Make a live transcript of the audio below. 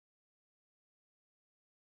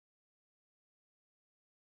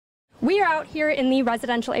We are out here in the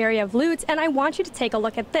residential area of Lutz, and I want you to take a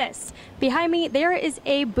look at this. Behind me, there is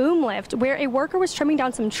a boom lift where a worker was trimming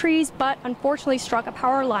down some trees, but unfortunately struck a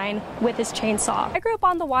power line with his chainsaw. I grew up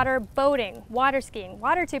on the water boating, water skiing,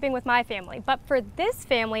 water tubing with my family, but for this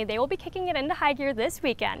family, they will be kicking it into high gear this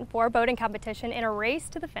weekend for a boating competition in a race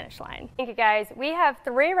to the finish line. Thank you, guys. We have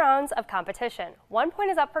 3 rounds of competition. 1 point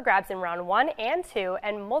is up for grabs in round 1 and 2,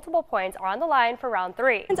 and multiple points are on the line for round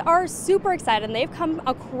 3. Fans are super excited, and they've come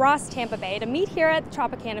across Tampa Bay to meet here at the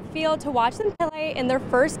Tropicana Field to watch them play in their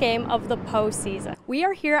first game of the postseason. We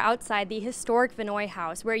are here outside the historic Vinoy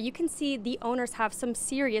House, where you can see the owners have some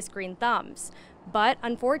serious green thumbs. But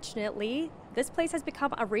unfortunately, this place has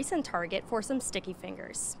become a recent target for some sticky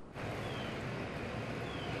fingers.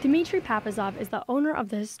 Dmitry Papazov is the owner of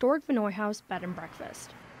the historic Vinoy House bed and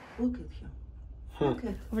breakfast. Look at him.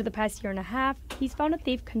 Okay. Over the past year and a half, he's found a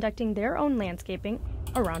thief conducting their own landscaping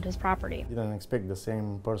around his property. Didn't expect the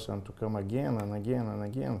same person to come again and again and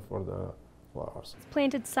again for the flowers. He's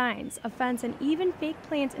planted signs, a fence, and even fake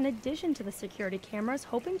plants in addition to the security cameras,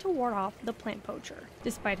 hoping to ward off the plant poacher.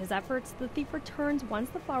 Despite his efforts, the thief returns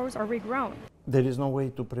once the flowers are regrown. There is no way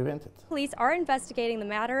to prevent it. Police are investigating the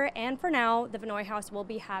matter, and for now, the Vinoy House will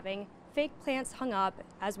be having fake plants hung up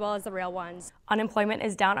as well as the real ones. Unemployment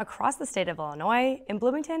is down across the state of Illinois. In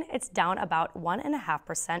Bloomington, it's down about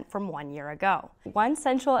 1.5% from 1 year ago. One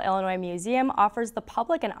Central Illinois museum offers the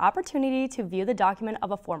public an opportunity to view the document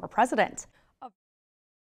of a former president.